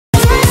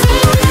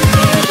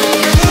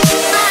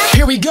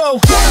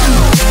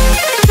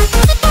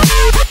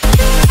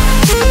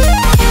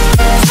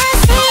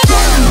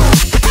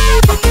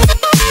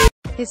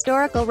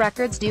historical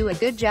records do a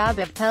good job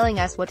of telling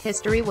us what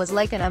history was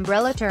like in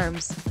umbrella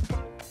terms.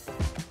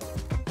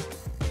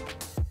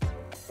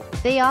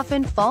 They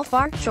often fall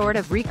far short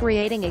of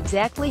recreating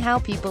exactly how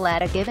people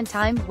at a given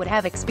time would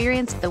have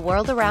experienced the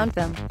world around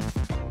them.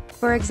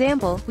 For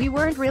example, we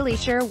weren't really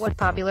sure what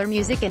popular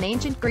music in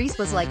ancient Greece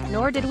was like,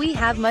 nor did we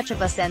have much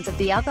of a sense of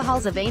the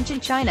alcohols of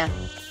ancient China.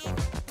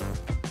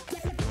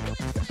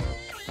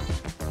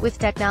 With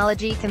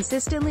technology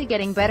consistently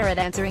getting better at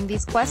answering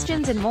these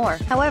questions and more,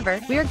 however,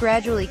 we're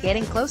gradually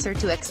getting closer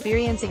to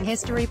experiencing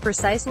history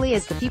precisely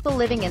as the people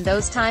living in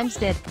those times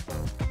did.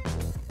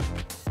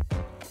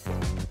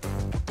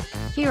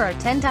 Here are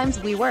 10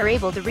 times we were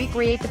able to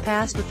recreate the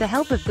past with the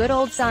help of good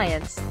old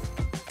science.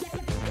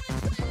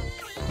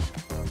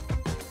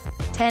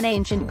 10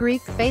 Ancient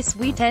Greek face.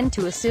 We tend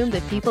to assume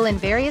that people in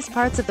various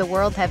parts of the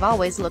world have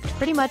always looked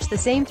pretty much the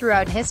same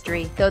throughout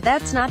history, though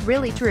that's not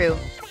really true.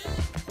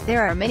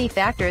 There are many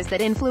factors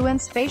that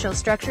influence facial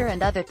structure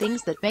and other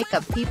things that make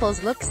up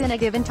people's looks in a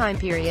given time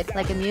period,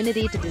 like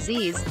immunity to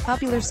disease,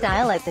 popular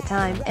style at the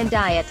time, and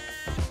diet.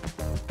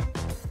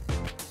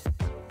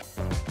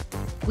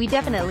 We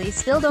definitely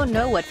still don't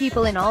know what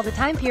people in all the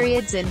time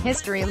periods in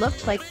history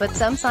looked like, but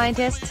some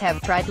scientists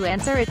have tried to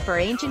answer it for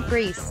ancient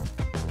Greece.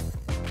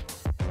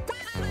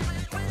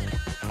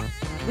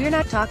 We're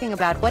not talking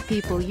about what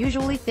people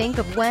usually think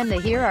of when they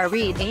hear or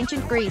read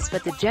ancient Greece,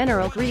 but the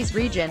general Greece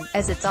region,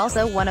 as it's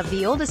also one of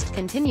the oldest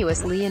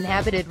continuously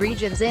inhabited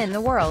regions in the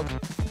world.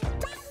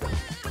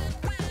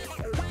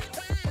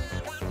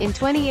 In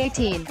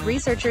 2018,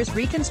 researchers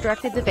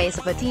reconstructed the face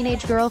of a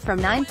teenage girl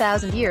from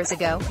 9,000 years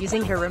ago,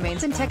 using her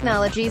remains and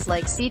technologies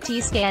like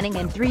CT scanning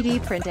and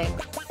 3D printing.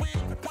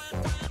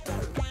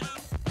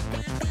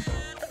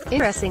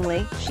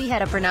 Interestingly, she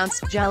had a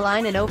pronounced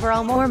jawline and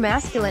overall more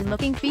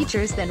masculine-looking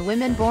features than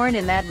women born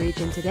in that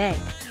region today.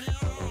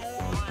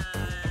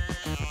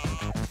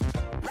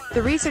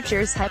 The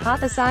researchers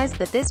hypothesized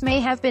that this may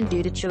have been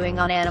due to chewing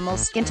on animal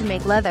skin to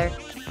make leather.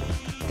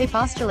 They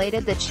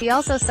postulated that she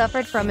also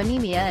suffered from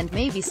anemia and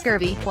maybe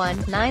scurvy.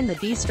 9. The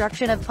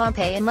destruction of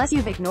Pompeii. Unless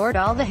you've ignored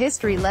all the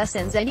history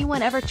lessons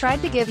anyone ever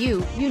tried to give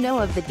you, you know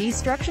of the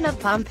destruction of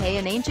Pompeii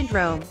in ancient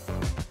Rome.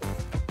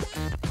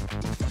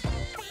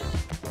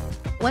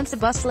 Once a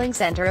bustling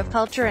center of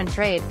culture and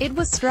trade, it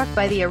was struck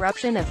by the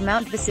eruption of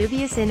Mount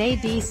Vesuvius in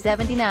AD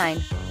 79.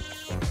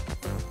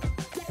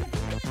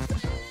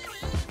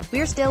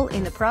 We're still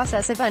in the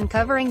process of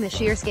uncovering the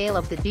sheer scale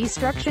of the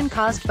destruction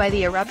caused by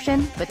the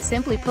eruption, but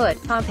simply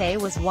put, Pompeii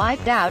was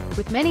wiped out,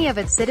 with many of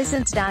its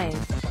citizens dying.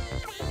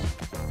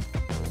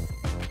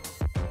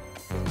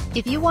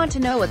 If you want to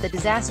know what the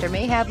disaster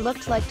may have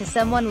looked like to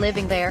someone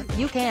living there,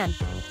 you can.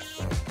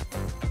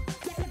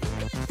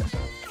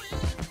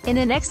 In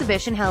an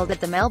exhibition held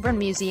at the Melbourne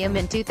Museum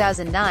in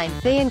 2009,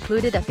 they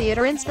included a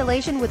theatre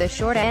installation with a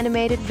short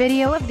animated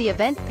video of the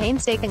event,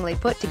 painstakingly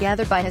put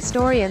together by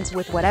historians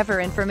with whatever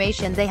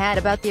information they had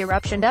about the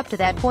eruption up to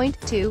that point.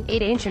 2.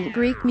 Ancient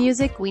Greek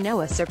music. We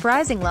know a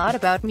surprising lot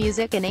about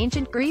music in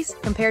ancient Greece,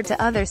 compared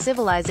to other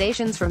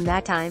civilizations from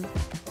that time.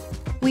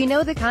 We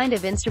know the kind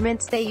of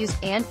instruments they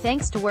used, and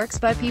thanks to works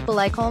by people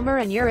like Homer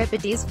and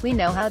Euripides, we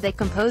know how they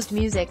composed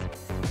music.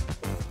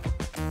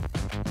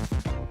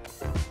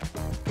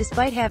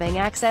 Despite having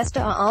access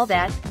to all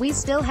that, we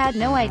still had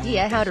no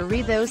idea how to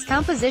read those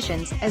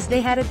compositions, as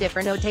they had a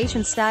different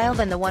notation style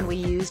than the one we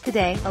use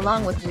today,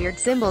 along with weird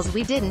symbols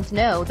we didn't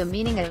know the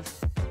meaning of.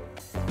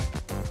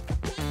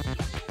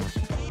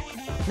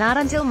 Not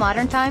until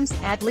modern times,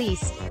 at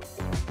least.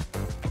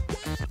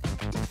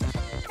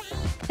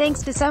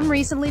 Thanks to some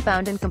recently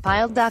found and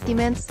compiled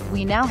documents,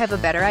 we now have a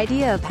better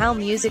idea of how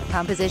music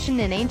composition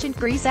in ancient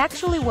Greece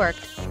actually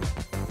worked.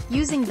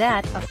 Using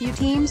that, a few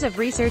teams of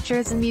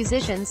researchers and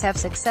musicians have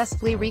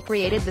successfully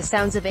recreated the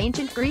sounds of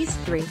ancient Greece.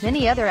 3.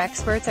 Many other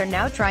experts are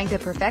now trying to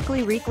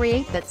perfectly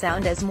recreate that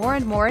sound as more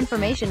and more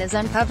information is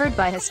uncovered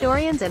by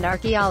historians and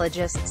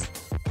archaeologists.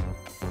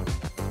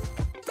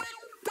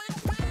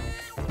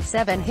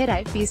 7.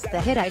 Hittite feast.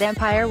 The Hittite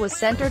Empire was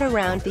centered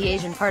around the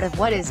Asian part of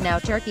what is now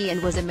Turkey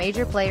and was a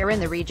major player in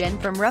the region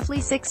from roughly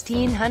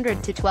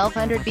 1600 to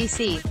 1200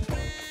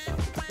 BC.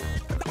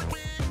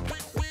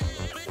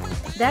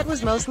 That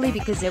was mostly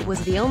because it was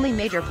the only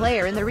major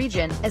player in the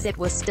region, as it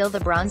was still the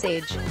Bronze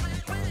Age.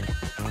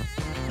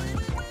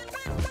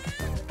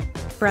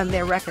 From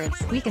their records,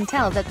 we can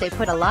tell that they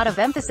put a lot of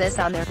emphasis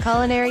on their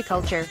culinary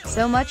culture,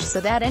 so much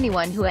so that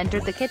anyone who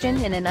entered the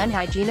kitchen in an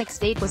unhygienic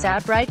state was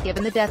outright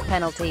given the death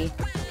penalty.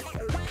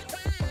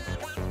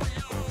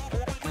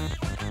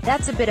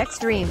 That's a bit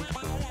extreme.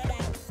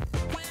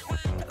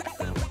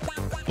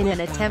 In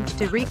an attempt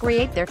to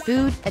recreate their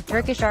food, a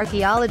Turkish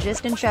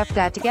archaeologist and chef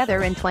got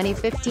together in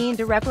 2015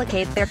 to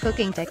replicate their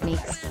cooking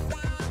techniques.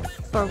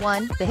 For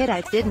one, the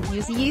Hittites didn't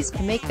use yeast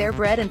to make their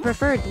bread and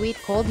preferred to eat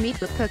cold meat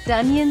with cooked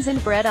onions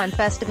and bread on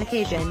festive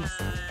occasions.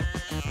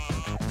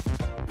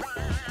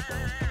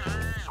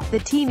 The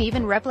team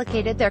even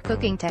replicated their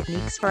cooking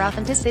techniques for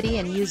authenticity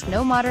and used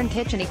no modern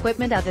kitchen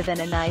equipment other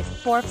than a knife,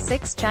 fork.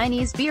 6.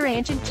 Chinese beer.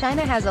 Ancient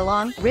China has a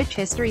long, rich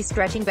history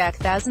stretching back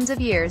thousands of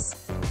years.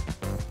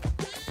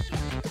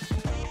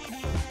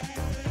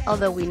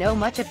 Although we know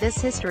much of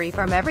this history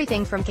from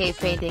everything from cave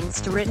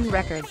paintings to written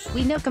records,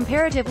 we know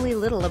comparatively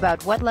little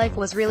about what life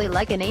was really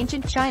like in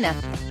ancient China.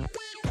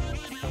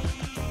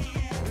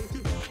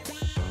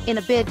 In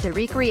a bid to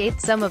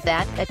recreate some of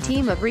that, a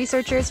team of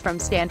researchers from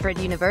Stanford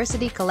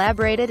University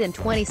collaborated in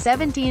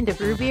 2017 to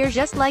brew beer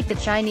just like the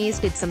Chinese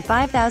did some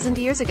 5,000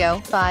 years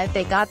ago.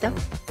 They got the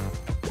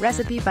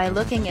recipe by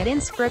looking at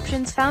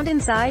inscriptions found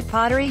inside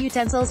pottery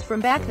utensils from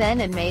back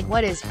then and made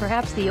what is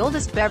perhaps the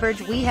oldest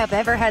beverage we have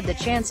ever had the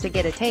chance to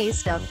get a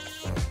taste of.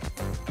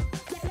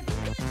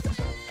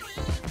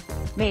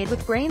 Made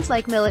with grains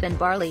like millet and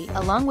barley,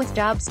 along with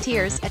Job's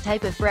tears, a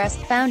type of grass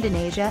found in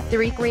Asia, the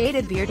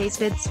recreated beer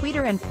tasted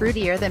sweeter and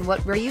fruitier than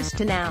what we're used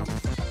to now.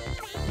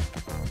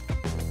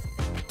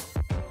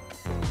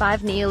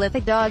 5.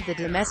 Neolithic dog. The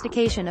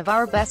domestication of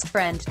our best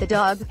friend, the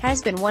dog,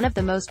 has been one of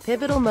the most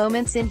pivotal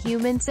moments in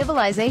human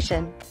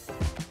civilization.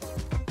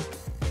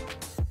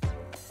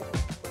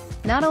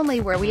 Not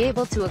only were we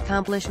able to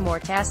accomplish more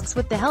tasks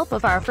with the help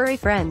of our furry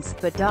friends,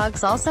 but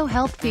dogs also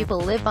helped people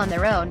live on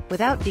their own,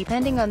 without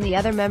depending on the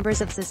other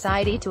members of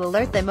society to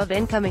alert them of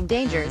incoming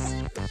dangers.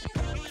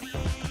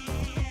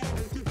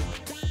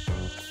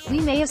 We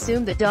may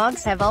assume that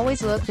dogs have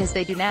always looked as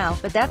they do now,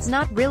 but that's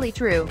not really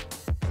true.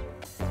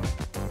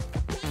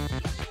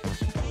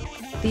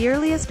 The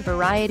earliest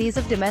varieties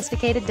of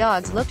domesticated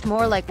dogs looked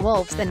more like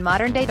wolves than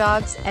modern-day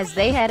dogs, as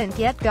they hadn't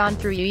yet gone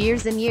through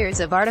years and years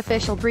of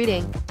artificial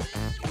breeding.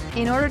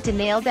 In order to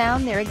nail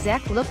down their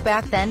exact look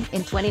back then,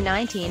 in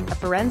 2019, a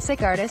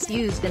forensic artist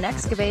used an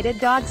excavated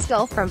dog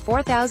skull from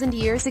 4,000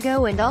 years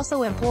ago and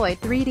also employed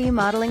 3D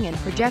modeling and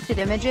projected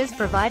images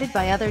provided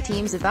by other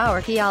teams of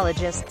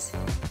archaeologists.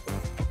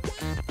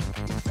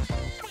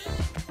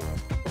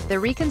 The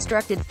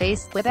reconstructed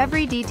face, with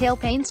every detail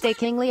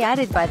painstakingly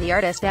added by the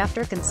artist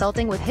after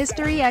consulting with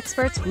history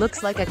experts,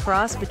 looks like a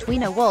cross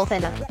between a wolf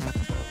and a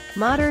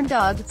modern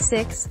dog.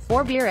 6.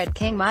 For beer at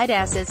King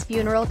Midas's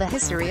funeral. The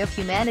history of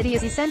humanity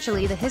is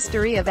essentially the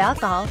history of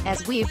alcohol,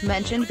 as we've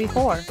mentioned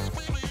before.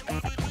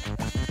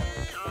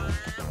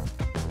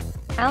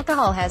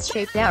 Alcohol has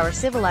shaped our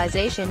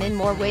civilization in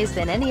more ways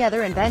than any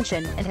other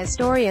invention, and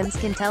historians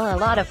can tell a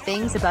lot of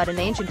things about an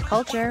ancient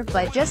culture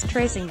by just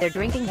tracing their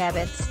drinking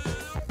habits.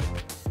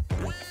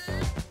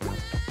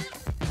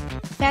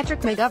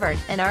 Patrick McGovern,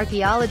 an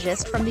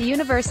archaeologist from the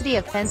University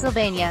of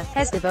Pennsylvania,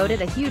 has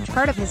devoted a huge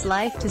part of his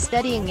life to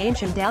studying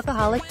ancient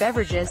alcoholic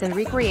beverages and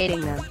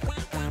recreating them.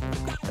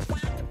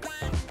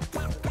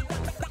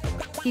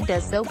 He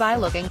does so by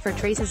looking for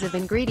traces of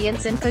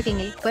ingredients and cooking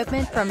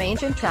equipment from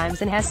ancient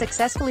times and has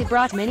successfully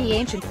brought many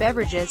ancient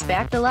beverages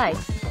back to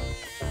life.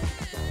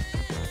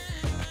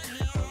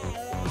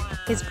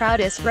 His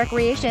proudest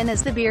recreation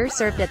is the beer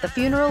served at the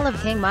funeral of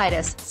King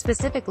Midas,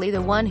 specifically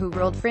the one who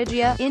ruled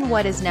Phrygia, in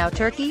what is now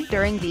Turkey,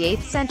 during the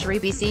 8th century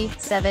BC.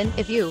 7.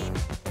 If you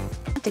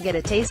want to get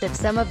a taste of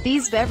some of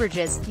these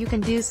beverages, you can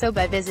do so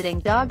by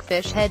visiting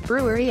Dogfish Head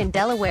Brewery in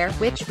Delaware,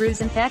 which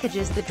brews and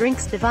packages the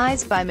drinks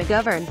devised by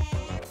McGovern.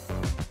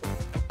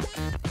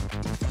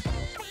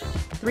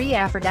 3.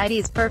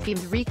 Aphrodite's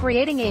perfumes.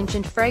 Recreating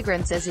ancient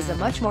fragrances is a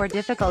much more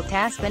difficult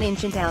task than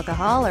ancient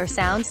alcohol or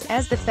sounds,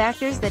 as the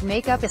factors that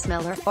make up a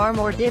smell are far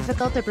more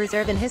difficult to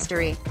preserve in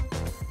history.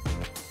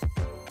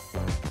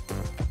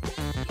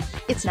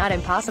 It's not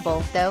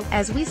impossible, though,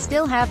 as we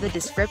still have the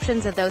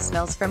descriptions of those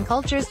smells from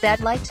cultures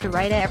that liked to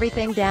write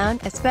everything down,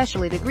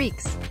 especially the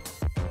Greeks.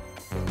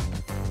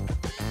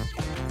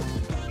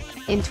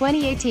 In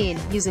 2018,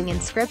 using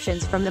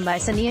inscriptions from the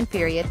Mycenaean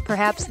period,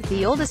 perhaps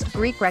the oldest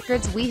Greek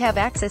records we have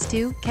access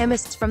to,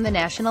 chemists from the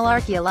National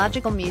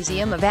Archaeological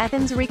Museum of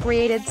Athens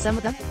recreated some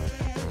of the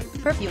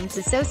perfumes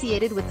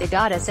associated with the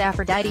goddess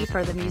Aphrodite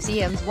for the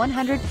museum's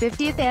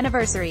 150th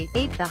anniversary.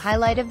 8. The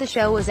highlight of the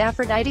show was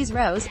Aphrodite's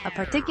Rose, a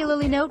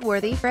particularly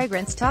noteworthy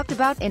fragrance talked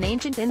about in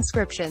ancient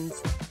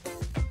inscriptions.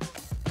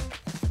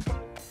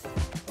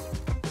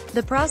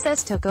 The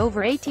process took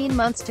over 18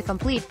 months to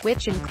complete,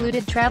 which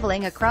included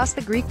traveling across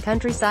the Greek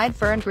countryside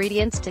for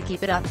ingredients to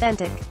keep it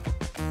authentic.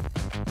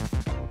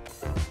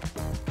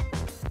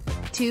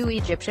 2.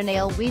 Egyptian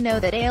ale. We know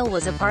that ale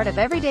was a part of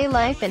everyday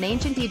life in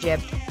ancient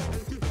Egypt.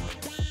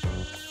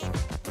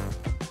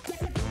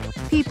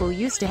 People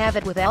used to have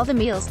it with all the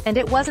meals, and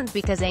it wasn't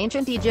because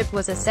ancient Egypt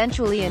was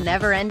essentially a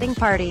never-ending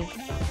party.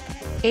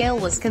 Ale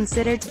was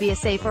considered to be a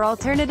safer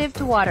alternative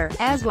to water,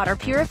 as water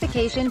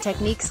purification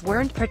techniques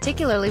weren't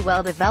particularly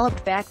well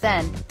developed back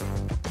then.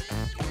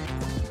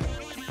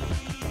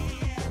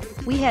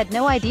 We had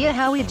no idea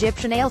how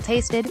Egyptian ale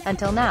tasted,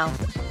 until now.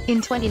 In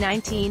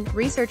 2019,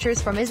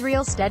 researchers from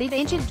Israel studied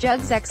ancient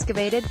jugs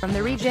excavated from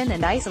the region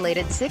and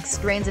isolated 6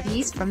 strains of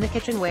yeast from the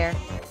kitchenware.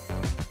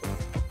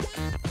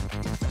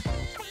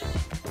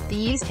 The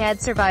yeast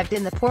had survived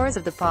in the pores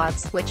of the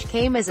pots, which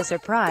came as a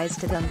surprise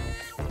to them.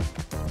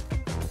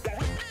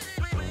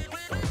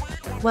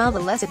 While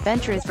the less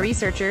adventurous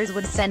researchers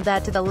would send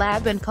that to the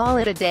lab and call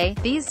it a day,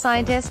 these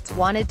scientists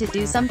wanted to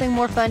do something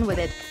more fun with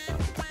it.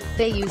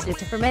 They used it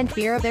to ferment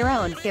beer of their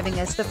own, giving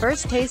us the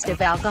first taste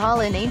of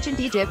alcohol in ancient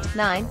Egypt.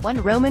 9.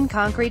 1. Roman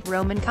concrete.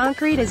 Roman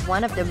concrete is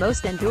one of the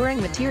most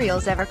enduring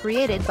materials ever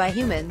created by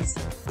humans.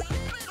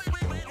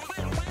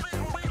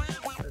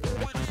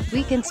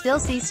 We can still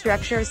see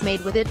structures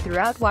made with it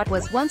throughout what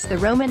was once the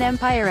Roman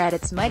Empire at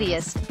its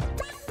mightiest.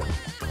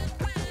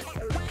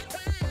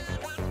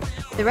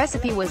 The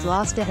recipe was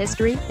lost to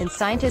history, and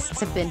scientists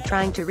have been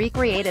trying to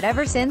recreate it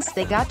ever since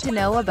they got to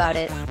know about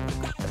it.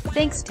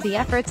 Thanks to the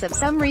efforts of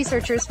some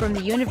researchers from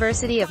the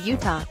University of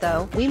Utah,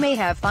 though, we may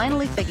have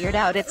finally figured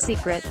out its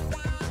secret.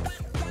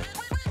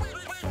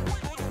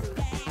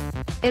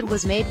 It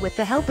was made with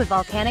the help of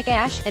volcanic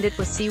ash, and it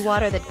was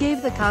seawater that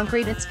gave the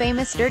concrete its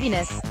famous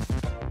dirtiness.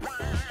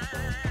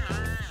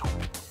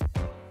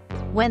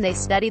 When they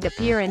studied the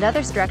pier and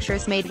other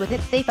structures made with it,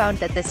 they found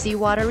that the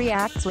seawater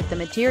reacts with the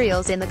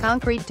materials in the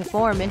concrete to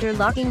form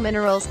interlocking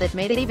minerals that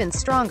made it even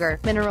stronger,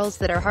 minerals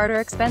that are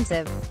harder,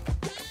 expensive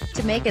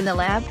to make in the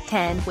lab.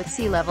 10. With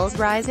sea levels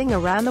rising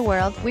around the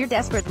world, we're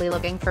desperately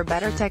looking for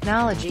better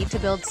technology to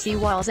build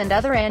seawalls and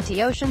other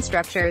anti-ocean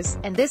structures,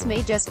 and this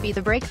may just be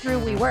the breakthrough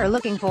we were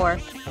looking for.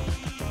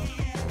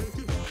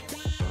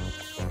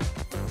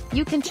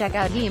 You can check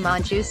out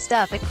Himanshu's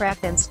stuff at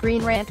Cracked and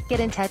Screen Rant, get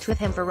in touch with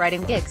him for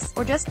writing gigs,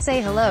 or just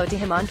say hello to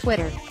him on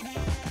Twitter.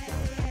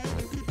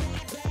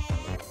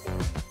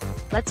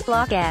 Let's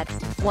block ads.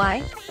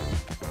 Why?